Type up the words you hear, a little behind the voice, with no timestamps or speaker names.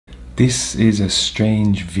This is a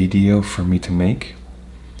strange video for me to make.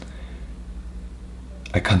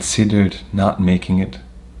 I considered not making it,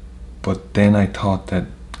 but then I thought that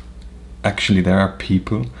actually there are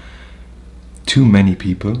people, too many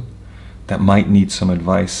people, that might need some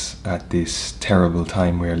advice at this terrible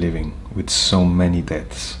time we are living with so many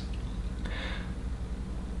deaths.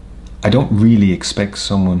 I don't really expect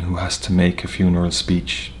someone who has to make a funeral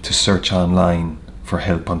speech to search online for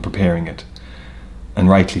help on preparing it. And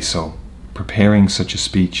rightly so. Preparing such a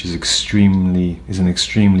speech is an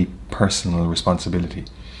extremely personal responsibility,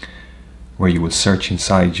 where you will search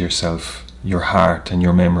inside yourself, your heart and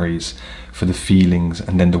your memories for the feelings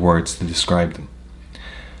and then the words to describe them.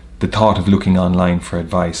 The thought of looking online for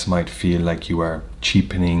advice might feel like you are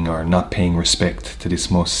cheapening or not paying respect to this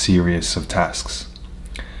most serious of tasks.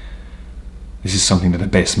 This is something that a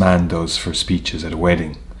best man does for speeches at a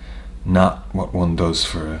wedding, not what one does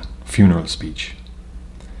for a funeral speech.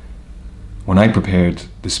 When I prepared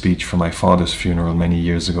the speech for my father's funeral many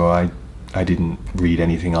years ago, I didn't read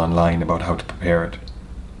anything online about how to prepare it.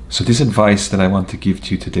 So this advice that I want to give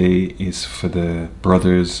to you today is for the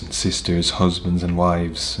brothers and sisters, husbands and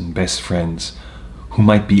wives and best friends who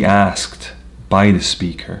might be asked by the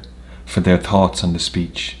speaker for their thoughts on the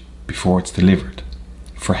speech before it's delivered,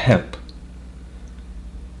 for help.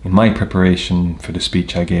 In my preparation for the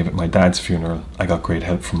speech I gave at my dad's funeral, I got great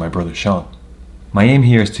help from my brother Sean. My aim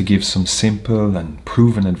here is to give some simple and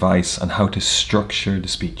proven advice on how to structure the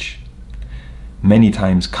speech. Many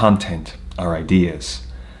times content, our ideas,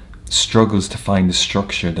 struggles to find a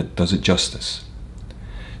structure that does it justice.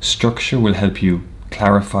 Structure will help you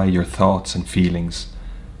clarify your thoughts and feelings,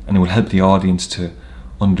 and it will help the audience to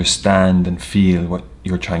understand and feel what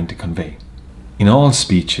you're trying to convey. In all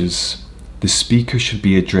speeches, the speaker should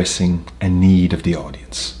be addressing a need of the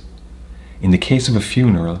audience. In the case of a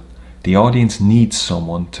funeral, the audience needs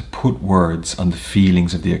someone to put words on the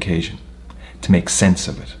feelings of the occasion, to make sense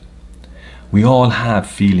of it. We all have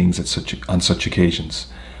feelings on such occasions,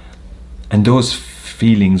 and those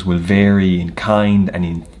feelings will vary in kind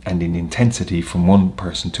and in intensity from one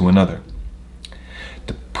person to another.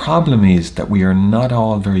 The problem is that we are not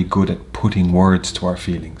all very good at putting words to our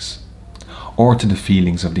feelings, or to the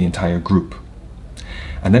feelings of the entire group.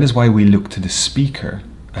 And that is why we look to the speaker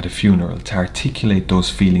at a funeral to articulate those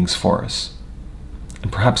feelings for us,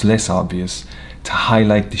 and perhaps less obvious, to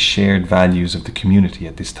highlight the shared values of the community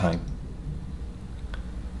at this time.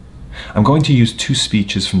 I'm going to use two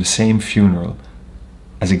speeches from the same funeral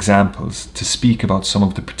as examples to speak about some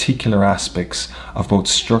of the particular aspects of both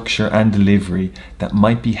structure and delivery that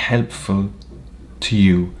might be helpful to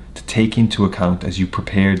you to take into account as you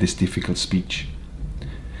prepare this difficult speech.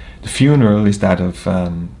 The funeral is that of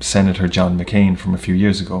Senator John McCain from a few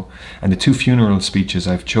years ago, and the two funeral speeches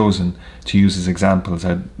I've chosen to use as examples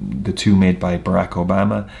are the two made by Barack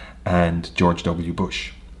Obama and George W.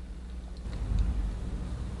 Bush.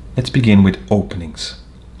 Let's begin with openings.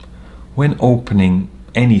 When opening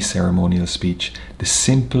any ceremonial speech, the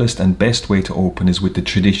simplest and best way to open is with the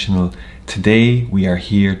traditional, "Today we are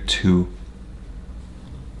here to..."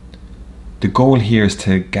 The goal here is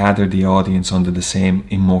to gather the audience under the same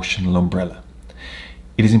emotional umbrella.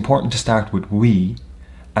 It is important to start with "we",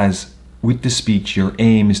 as with the speech your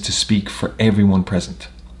aim is to speak for everyone present.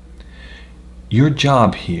 Your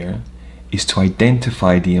job here is to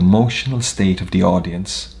identify the emotional state of the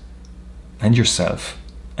audience and yourself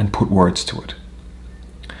and put words to it.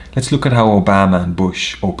 Let's look at how Obama and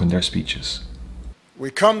Bush opened their speeches. We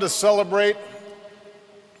come to celebrate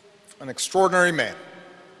an extraordinary man.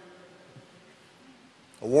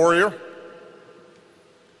 A warrior,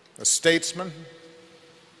 a statesman,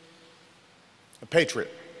 a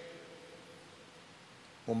patriot,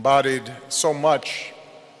 who embodied so much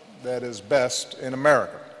that is best in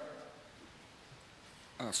America.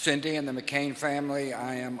 Cindy and the McCain family,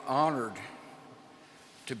 I am honored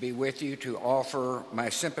to be with you to offer my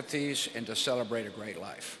sympathies and to celebrate a great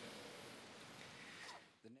life.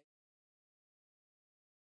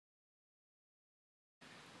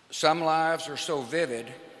 Some lives are so vivid,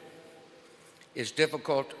 it's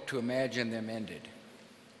difficult to imagine them ended.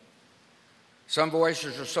 Some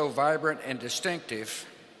voices are so vibrant and distinctive,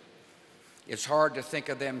 it's hard to think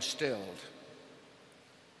of them stilled.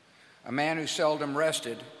 A man who seldom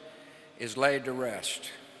rested is laid to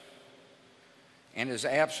rest, and his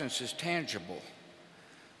absence is tangible,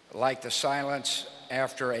 like the silence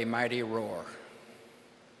after a mighty roar.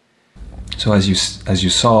 So as you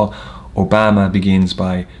saw, Obama begins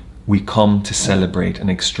by, "We come to celebrate an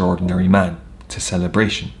extraordinary man," to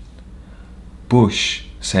celebration. Bush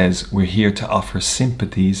says, "We're here to offer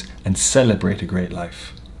sympathies and celebrate a great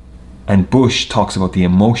life." And Bush talks about the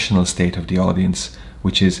emotional state of the audience,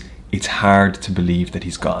 which is, it's hard to believe that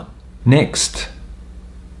he's gone. Next,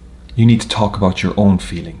 you need to talk about your own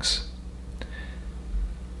feelings,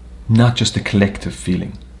 not just a collective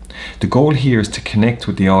feeling. The goal here is to connect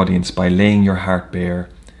with the audience by laying your heart bare,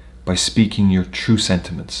 by speaking your true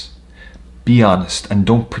sentiments. Be honest and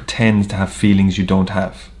don't pretend to have feelings you don't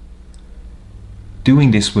have.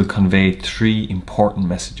 Doing this will convey 3 important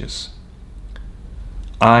messages.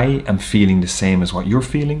 I am feeling the same as what you're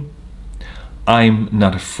feeling. I'm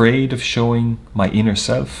not afraid of showing my inner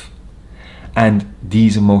self. And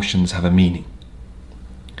these emotions have a meaning.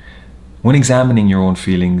 When examining your own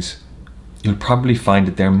feelings, you'll probably find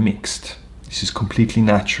that they're mixed. This is completely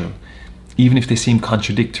natural, even if they seem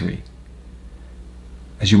contradictory.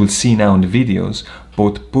 As you will see now in the videos,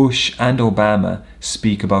 both Bush and Obama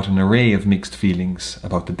speak about an array of mixed feelings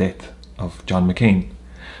about the death of John McCain.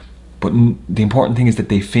 But the important thing is that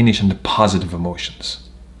they finish on the positive emotions.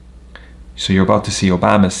 So you're about to see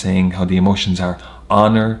Obama saying how the emotions are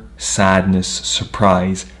honor, sadness,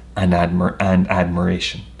 surprise, and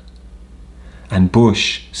admiration. And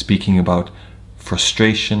Bush speaking about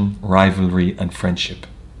frustration, rivalry, and friendship.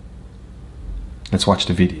 Let's watch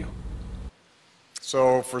the video.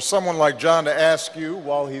 So for someone like John to ask you,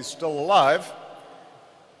 while he's still alive,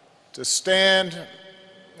 to stand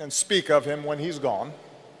and speak of him when he's gone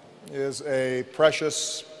is a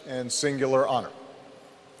precious and singular honor.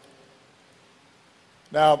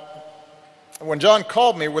 Now, when John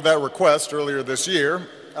called me with that request earlier this year,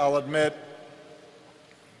 I'll admit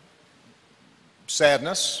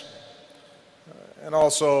sadness and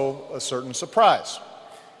also a certain surprise.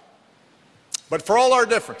 But for all our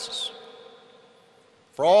differences,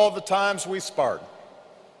 for all the times we sparred,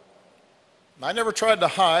 I never tried to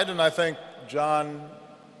hide, and I think John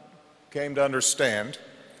came to understand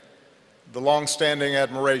the long-standing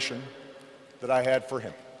admiration that I had for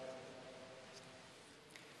him.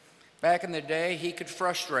 Back in the day, he could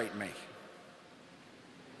frustrate me.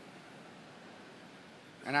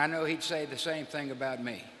 And I know he'd say the same thing about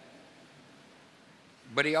me.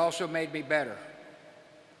 But he also made me better.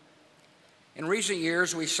 In recent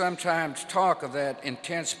years, we sometimes talk of that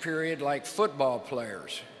intense period like football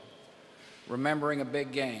players remembering a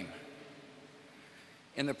big game.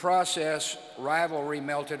 In the process, rivalry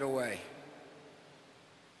melted away.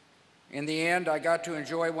 In the end, I got to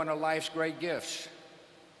enjoy one of life's great gifts,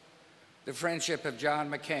 the friendship of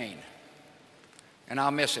John McCain, and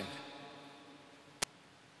I'll miss him.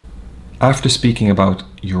 After speaking about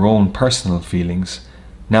your own personal feelings,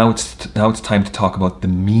 now it's time to talk about the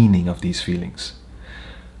meaning of these feelings.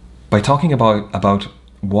 By talking about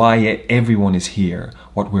why everyone is here,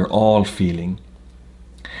 what we're all feeling,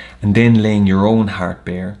 and then laying your own heart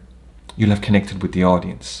bare, you'll have connected with the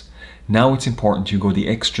audience. Now it's important you go the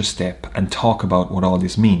extra step and talk about what all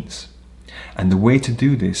this means. And the way to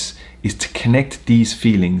do this is to connect these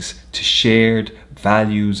feelings to shared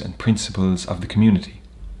values and principles of the community.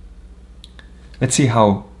 Let's see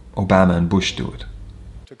how Obama and Bush do it.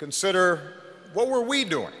 To consider, what were we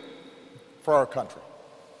doing for our country?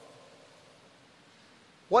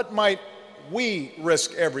 What might we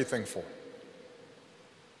risk everything for?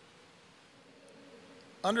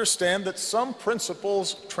 Understand that some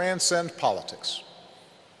principles transcend politics,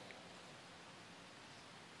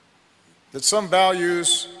 that some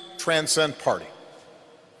values transcend party,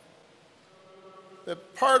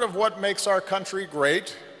 that part of what makes our country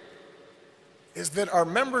great is that our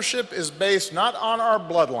membership is based not on our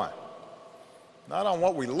bloodline, not on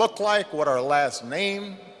what we look like, what our last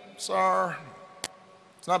names are.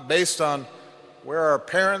 It's not based on where our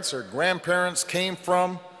parents or grandparents came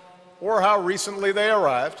from or how recently they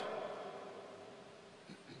arrived,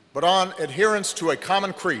 but on adherence to a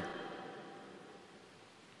common creed,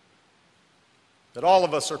 that all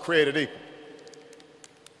of us are created equal,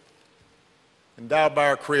 endowed by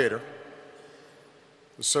our Creator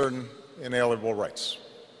with certain inalienable rights.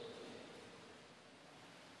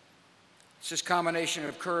 It's this combination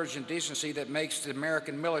of courage and decency that makes the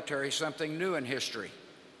American military something new in history,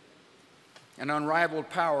 an unrivaled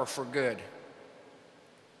power for good.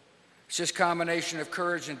 It's this combination of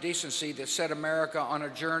courage and decency that set America on a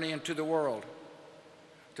journey into the world,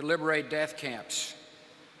 to liberate death camps,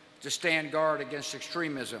 to stand guard against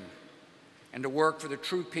extremism, and to work for the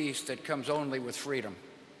true peace that comes only with freedom.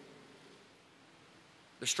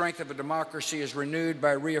 The strength of a democracy is renewed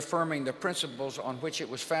by reaffirming the principles on which it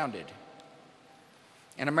was founded.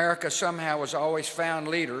 And America somehow has always found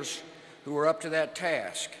leaders who were up to that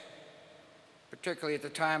task, particularly at the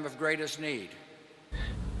time of greatest need.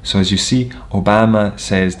 So as you see, Obama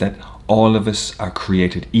says that all of us are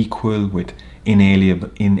created equal with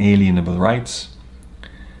inalienable rights.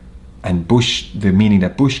 And Bush, the meaning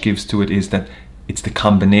that Bush gives to it is that it's the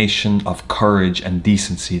combination of courage and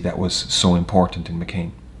decency that was so important in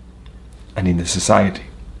McCain and in the society.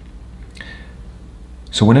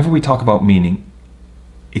 So whenever we talk about meaning,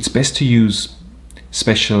 it's best to use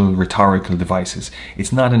special rhetorical devices.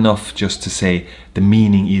 It's not enough just to say the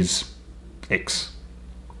meaning is X.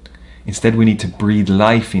 Instead, we need to breathe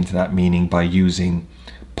life into that meaning by using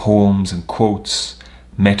poems and quotes,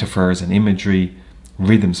 metaphors and imagery,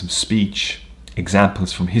 rhythms of speech,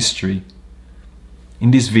 examples from history. In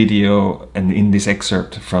this video and in this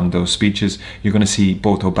excerpt from those speeches, you're going to see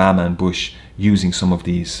both Obama and Bush using some of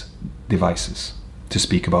these devices to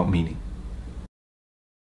speak about meaning.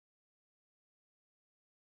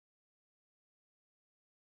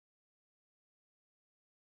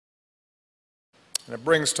 And it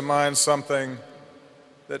brings to mind something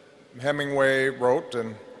that Hemingway wrote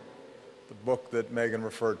in the book that Megan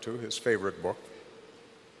referred to, his favorite book.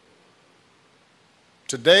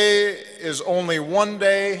 Today is only one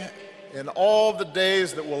day in all the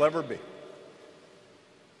days that will ever be.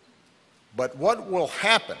 But what will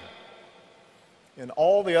happen in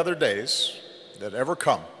all the other days that ever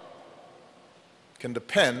come can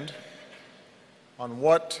depend on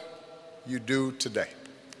what you do today.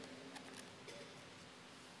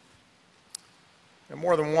 And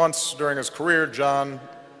more than once during his career, John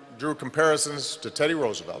drew comparisons to Teddy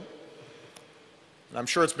Roosevelt. And I'm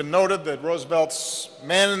sure it's been noted that Roosevelt's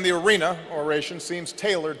man in the arena oration seems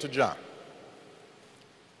tailored to John.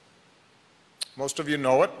 Most of you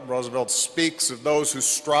know it. Roosevelt speaks of those who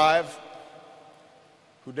strive,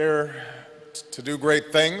 who dare to do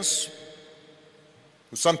great things,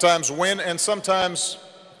 who sometimes win and sometimes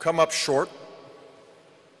come up short,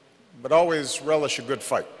 but always relish a good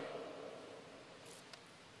fight.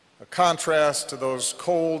 A contrast to those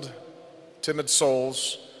cold, timid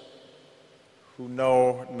souls who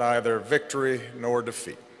know neither victory nor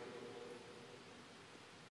defeat.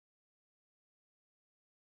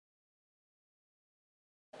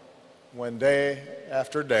 When day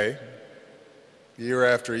after day, year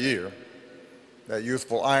after year, that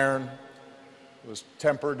youthful iron was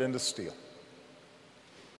tempered into steel.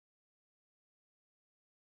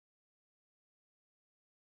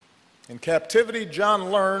 In captivity,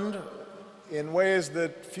 John learned, in ways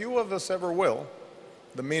that few of us ever will,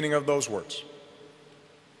 the meaning of those words.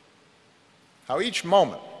 How each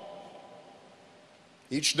moment,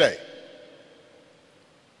 each day,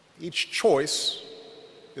 each choice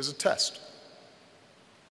is a test.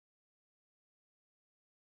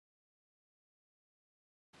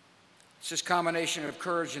 It's this combination of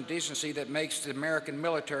courage and decency that makes the American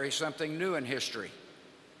military something new in history,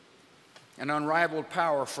 an unrivaled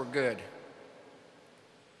power for good.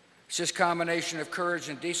 It's this combination of courage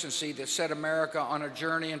and decency that set America on a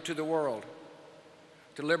journey into the world,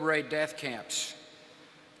 to liberate death camps,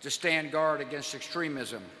 to stand guard against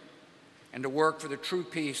extremism, and to work for the true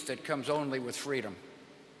peace that comes only with freedom.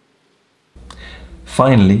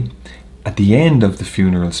 Finally, at the end of the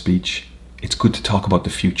funeral speech, it's good to talk about the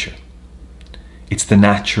future. It's the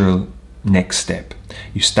natural next step.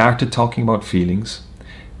 You started talking about feelings,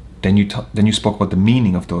 then you spoke about the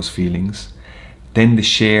meaning of those feelings, then the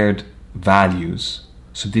shared values.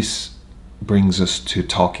 So this brings us to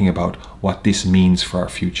talking about what this means for our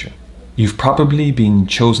future. You've probably been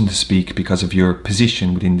chosen to speak because of your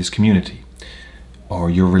position within this community, or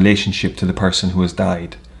your relationship to the person who has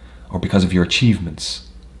died, or because of your achievements.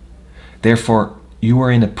 Therefore, you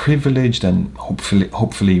are in a privileged and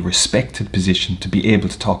hopefully respected position to be able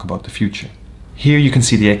to talk about the future. Here you can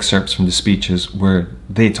see the excerpts from the speeches where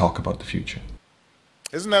they talk about the future.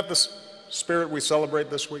 Isn't that the spirit we celebrate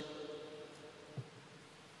this week?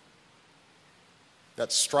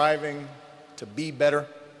 That striving to be better,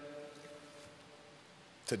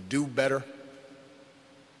 to do better,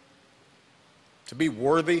 to be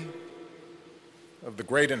worthy of the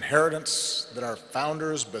great inheritance that our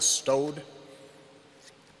founders bestowed.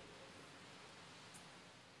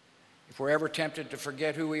 If we're ever tempted to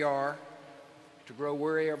forget who we are, to grow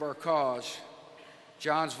weary of our cause,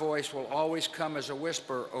 John's voice will always come as a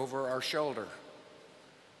whisper over our shoulder.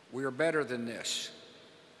 We are better than this.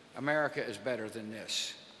 America is better than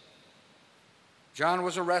this. John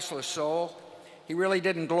was a restless soul. He really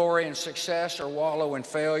didn't glory in success or wallow in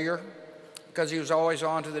failure because he was always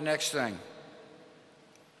on to the next thing.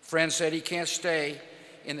 Friends said he can't stay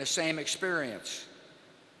in the same experience.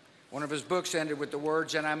 One of his books ended with the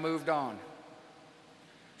words, "And I moved on."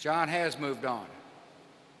 John has moved on.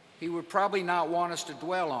 He would probably not want us to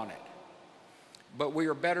dwell on it, but we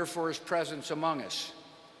are better for his presence among us.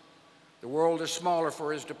 The world is smaller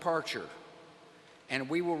for his departure. and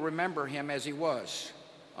we will remember him as he was,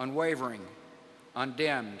 unwavering,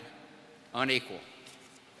 undimmed, unequal.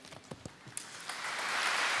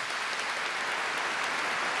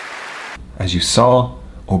 As you saw,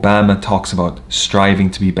 Obama talks about striving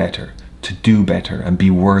to be better, to do better, and be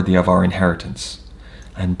worthy of our inheritance.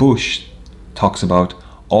 And Bush talks about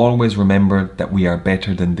always remember that we are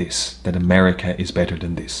better than this, that America is better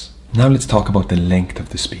than this. Now let's talk about the length of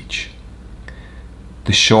the speech.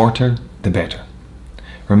 The shorter, the better.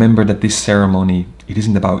 Remember that this ceremony, it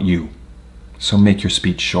isn't about you, so make your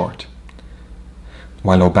speech short.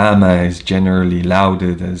 While Obama is generally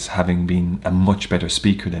lauded as having been a much better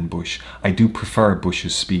speaker than Bush, I do prefer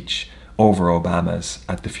Bush's speech over Obama's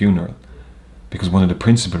at the funeral, because one of the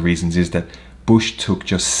principal reasons is that Bush took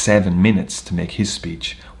just 7 minutes to make his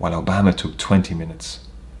speech, while Obama took 20 minutes.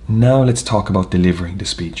 Now let's talk about delivering the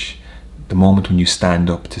speech, the moment when you stand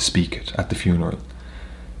up to speak it at the funeral.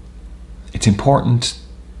 It's important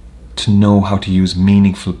to know how to use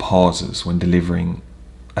meaningful pauses when delivering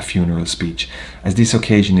a funeral speech, as this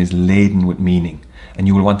occasion is laden with meaning, and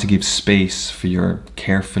you will want to give space for your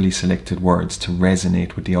carefully selected words to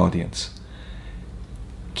resonate with the audience.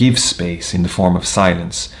 Give space in the form of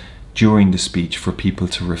silence during the speech for people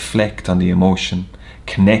to reflect on the emotion,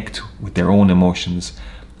 connect with their own emotions,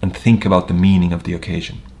 and think about the meaning of the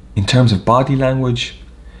occasion. In terms of body language,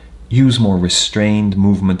 use more restrained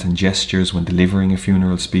movement and gestures when delivering a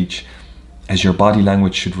funeral speech, as your body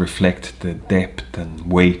language should reflect the depth and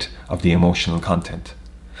weight of the emotional content.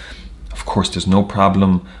 Of course, there's no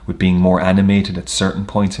problem with being more animated at certain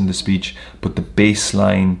points in the speech, but the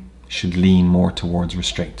baseline should lean more towards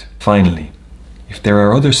restraint. Finally, if there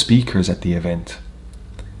are other speakers at the event,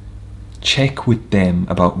 check with them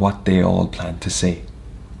about what they all plan to say.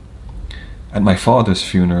 At my father's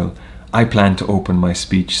funeral, I planned to open my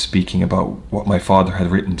speech speaking about what my father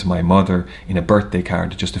had written to my mother in a birthday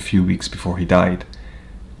card just a few weeks before he died.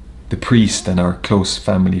 The priest and our close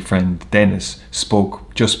family friend Dennis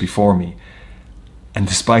spoke just before me, and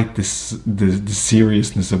despite the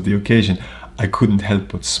seriousness of the occasion, I couldn't help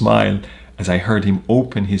but smile as I heard him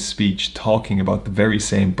open his speech talking about the very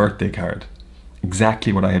same birthday card,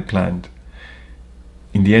 exactly what I had planned.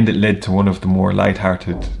 In the end, it led to one of the more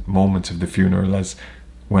light-hearted moments of the funeral, as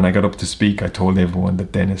when I got up to speak, I told everyone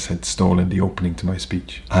that Dennis had stolen the opening to my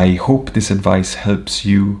speech. I hope this advice helps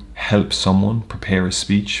you help someone prepare a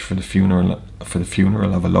speech for the funeral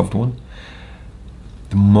of a loved one.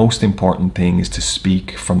 The most important thing is to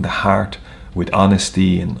speak from the heart with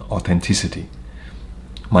honesty and authenticity.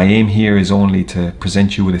 My aim here is only to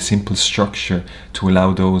present you with a simple structure to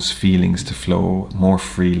allow those feelings to flow more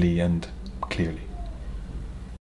freely and clearly.